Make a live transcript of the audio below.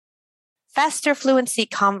Faster Fluency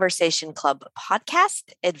Conversation Club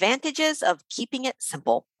podcast, advantages of keeping it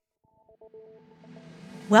simple.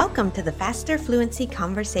 Welcome to the Faster Fluency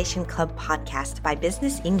Conversation Club podcast by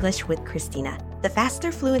Business English with Christina. The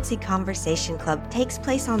Faster Fluency Conversation Club takes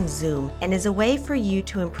place on Zoom and is a way for you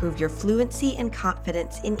to improve your fluency and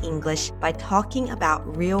confidence in English by talking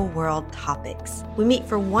about real-world topics. We meet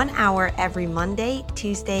for 1 hour every Monday,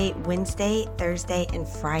 Tuesday, Wednesday, Thursday, and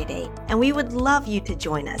Friday, and we would love you to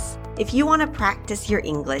join us. If you want to practice your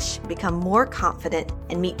English, become more confident,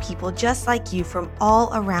 and meet people just like you from all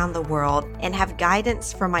around the world, and have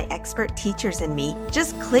guidance from my expert teachers and me,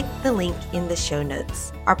 just click the link in the show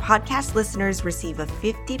notes. Our podcast listeners receive a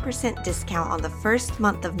 50% discount on the first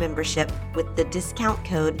month of membership with the discount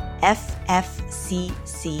code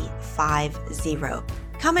FFCC50.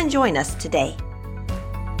 Come and join us today.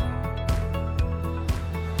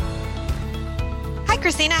 Hi,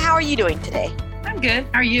 Christina. How are you doing today? I'm good.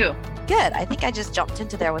 How are you? Good. I think I just jumped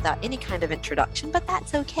into there without any kind of introduction, but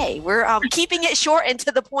that's okay. We're keeping it short and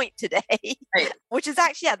to the point today, Right. Which is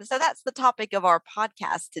actually, so that's the topic of our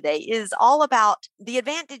podcast today, is all about the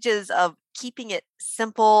advantages of keeping it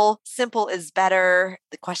simple. Simple is better.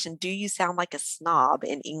 The question, do you sound like a snob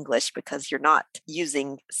in English because you're not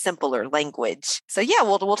using simpler language? So yeah,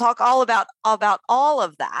 we'll talk all about all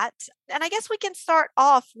of that. And I guess we can start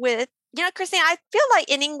off with, Christine, I feel like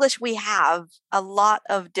in English we have a lot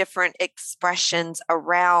of different expressions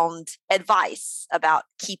around advice about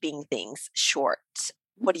keeping things short.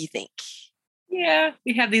 What do you think? Yeah,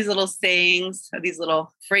 we have these little sayings, these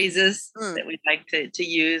little phrases that we like to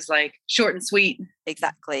use, like short and sweet.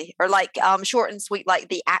 Exactly. Or like short and sweet, like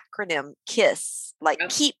the acronym KISS, like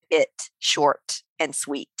keep it short and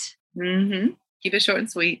sweet. Mm-hmm. Keep it short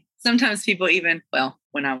and sweet. Sometimes people even,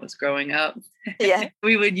 when I was growing up,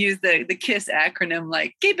 we would use the KISS acronym,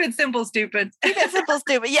 like keep it simple, stupid. Keep it simple,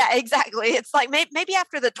 stupid. Yeah, exactly. It's like maybe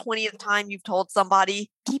after the 20th time you've told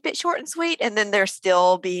somebody, keep it short and sweet, and then they're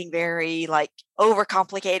still being very like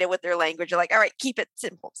overcomplicated with their language. You're like, all right, keep it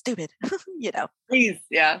simple, stupid, Please,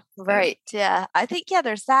 yeah. Right, yeah. I think,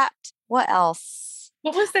 there's that. What else?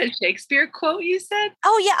 What was that Shakespeare quote you said?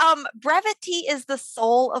 Oh, yeah. Brevity is the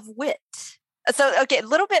soul of wit. So, okay, a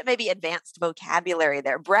little bit maybe advanced vocabulary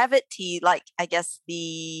there. Brevity, like, I guess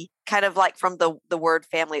the kind of like from the word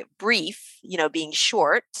family of brief, being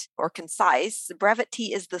short or concise.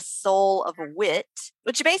 Brevity is the soul of wit,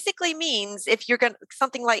 which basically means if you're going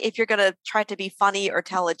to try to be funny or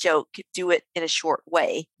tell a joke, do it in a short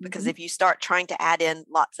way. Because if you start trying to add in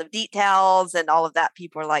lots of details and all of that,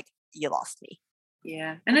 people are like, you lost me.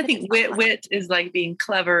 Yeah. And I think wit is like being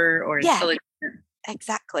clever or intelligent.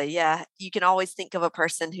 Exactly. Yeah. You can always think of a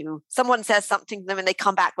person who someone says something to them and they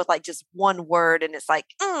come back with like just one word and it's like,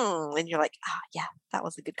 and you're like, yeah, that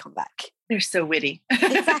was a good comeback. They're so witty.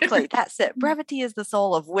 Exactly. That's it. Brevity is the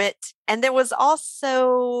soul of wit. And there was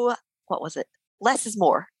also, what was it? Less is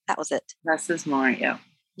more. That was it. Less is more. Yeah.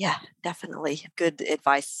 Yeah, definitely. Good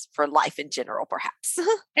advice for life in general, perhaps.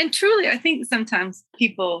 And truly, I think sometimes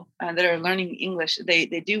people that are learning English, they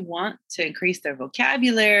do want to increase their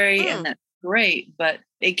vocabulary and that's great, but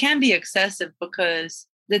it can be excessive because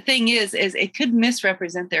the thing is it could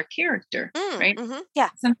misrepresent their character, right? Mm-hmm. Yeah.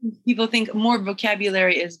 Sometimes people think more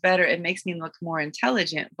vocabulary is better. It makes me look more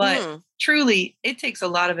intelligent, but truly it takes a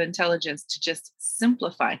lot of intelligence to just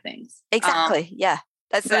simplify things. Exactly. Yeah.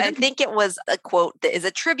 I think it was a quote that is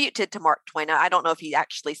attributed to Mark Twain. I don't know if he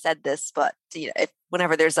actually said this, but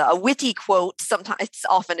whenever there's a witty quote, sometimes it's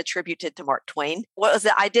often attributed to Mark Twain. What was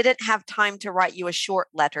it? I didn't have time to write you a short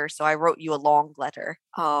letter, so I wrote you a long letter.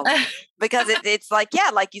 Because it's like,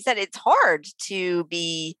 like you said, it's hard to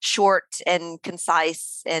be short and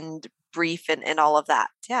concise and brief and all of that.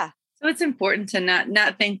 Yeah. So it's important to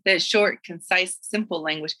not think that short, concise, simple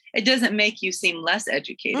language, it doesn't make you seem less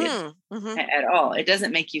educated at all. It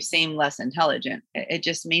doesn't make you seem less intelligent. It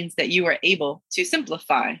just means that you are able to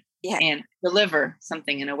simplify and deliver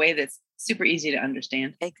something in a way that's super easy to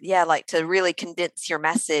understand. Yeah, like to really condense your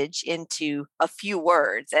message into a few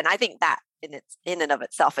words. And I think that in and of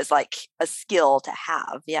itself is like a skill to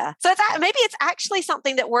have. Yeah. So maybe it's actually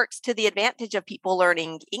something that works to the advantage of people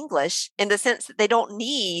learning English in the sense that they don't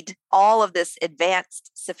need all of this advanced,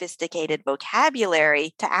 sophisticated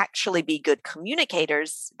vocabulary to actually be good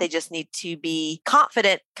communicators. They just need to be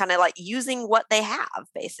confident, kind of like using what they have,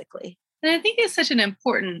 basically. And I think it's such an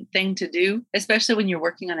important thing to do, especially when you're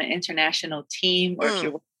working on an international team or if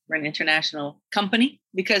you're working for an international company,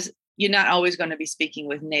 because you're not always going to be speaking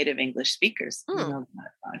with native English speakers. A lot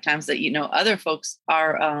of times that, other folks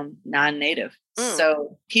are non-native.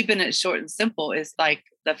 So keeping it short and simple is like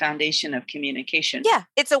the foundation of communication. Yeah,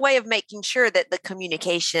 it's a way of making sure that the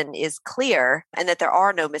communication is clear and that there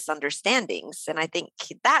are no misunderstandings. And I think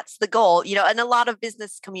that's the goal. In a lot of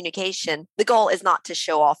business communication, the goal is not to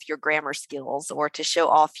show off your grammar skills or to show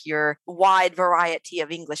off your wide variety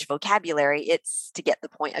of English vocabulary. It's to get the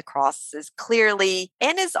point across as clearly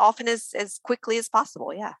and as often as quickly as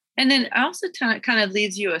possible. Yeah. And then also kind of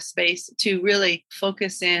leaves you a space to really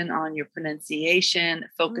focus in on your pronunciation,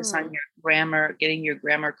 focus on your grammar, getting your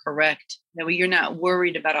grammar correct. That way you're not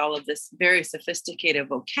worried about all of this very sophisticated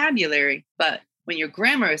vocabulary, but when your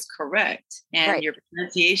grammar is correct and your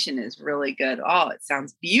pronunciation is really good, it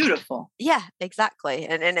sounds beautiful. Yeah, exactly.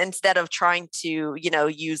 And instead of trying to,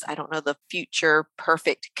 use, I don't know, the future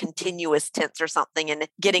perfect continuous tense or something and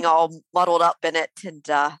getting all muddled up in it, and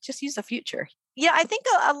just use the future. Yeah, I think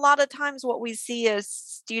a lot of times what we see is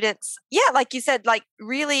students, like you said, like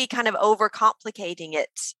really kind of overcomplicating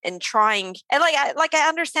it and trying. And I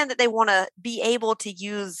understand that they want to be able to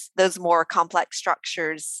use those more complex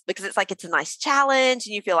structures because it's a nice challenge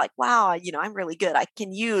and you feel like, wow, I'm really good. I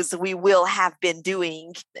can use we will have been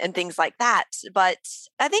doing and things like that. But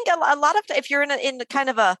I think a lot of if you're in kind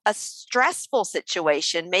of a stressful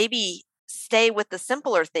situation, maybe stay with the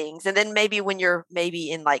simpler things. And then maybe when you're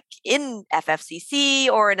in FFCC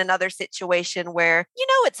or in another situation where,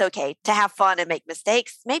 it's okay to have fun and make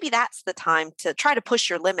mistakes, maybe that's the time to try to push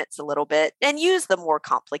your limits a little bit and use the more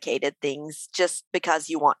complicated things just because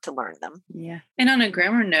you want to learn them. Yeah. And on a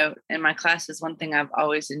grammar note, in my classes, one thing I've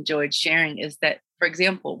always enjoyed sharing is that, for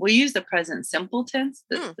example, we use the present simple tense,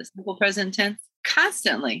 the simple present tense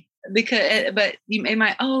constantly. But it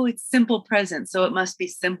might, it's simple present, so it must be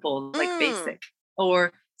simple, like basic,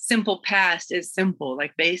 or simple past is simple,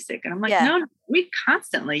 like basic. And I'm like, no, we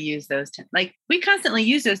constantly use those tenses. Like we constantly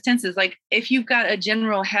use those tenses. Like if you've got a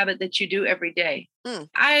general habit that you do every day,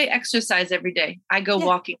 I exercise every day. I go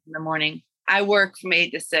walking in the morning. I work from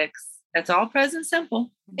 8 to 6. That's all present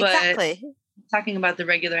simple. But exactly. Talking about the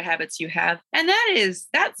regular habits you have, and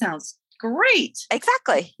that sounds great.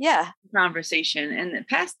 Exactly. Yeah. Conversation and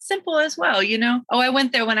past simple as well. I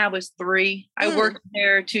went there when I was 3. I worked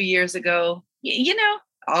there 2 years ago.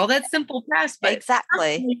 All that simple past. But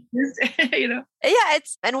exactly. Yeah.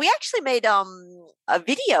 And we actually made a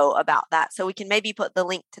video about that. So we can maybe put the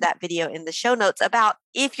link to that video in the show notes about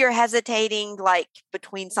if you're hesitating, like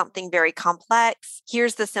between something very complex,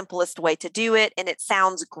 here's the simplest way to do it. And it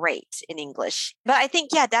sounds great in English. But I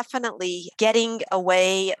think, definitely getting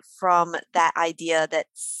away from that idea that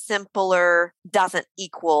simpler doesn't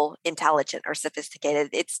equal intelligent or sophisticated.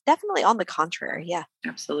 It's definitely on the contrary. Yeah.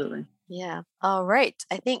 Absolutely. Yeah. All right.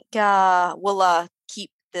 I think we'll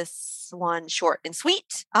keep this one short and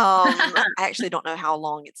sweet. I actually don't know how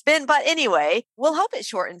long it's been, but anyway, we'll hope it's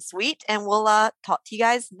short and sweet, and we'll talk to you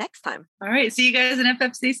guys next time. All right. See you guys in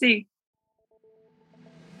FFCC.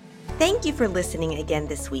 Thank you for listening again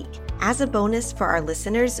this week. As a bonus for our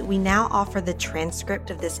listeners, we now offer the transcript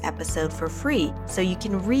of this episode for free so you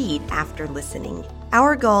can read after listening.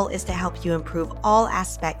 Our goal is to help you improve all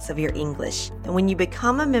aspects of your English. And when you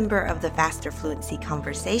become a member of the Faster Fluency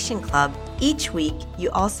Conversation Club, each week you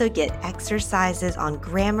also get exercises on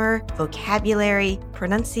grammar, vocabulary,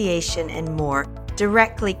 pronunciation, and more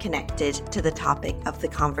directly connected to the topic of the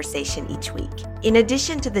conversation each week. In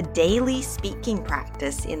addition to the daily speaking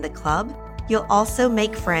practice in the club, you'll also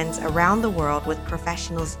make friends around the world with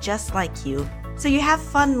professionals just like you, so you have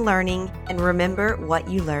fun learning and remember what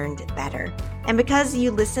you learned better. And because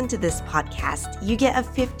you listen to this podcast, you get a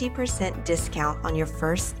 50% discount on your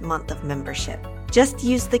first month of membership. Just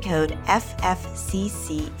use the code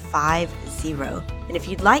FFCC50. And if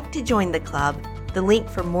you'd like to join the club, the link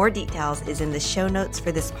for more details is in the show notes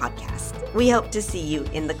for this podcast. We hope to see you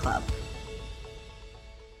in the club.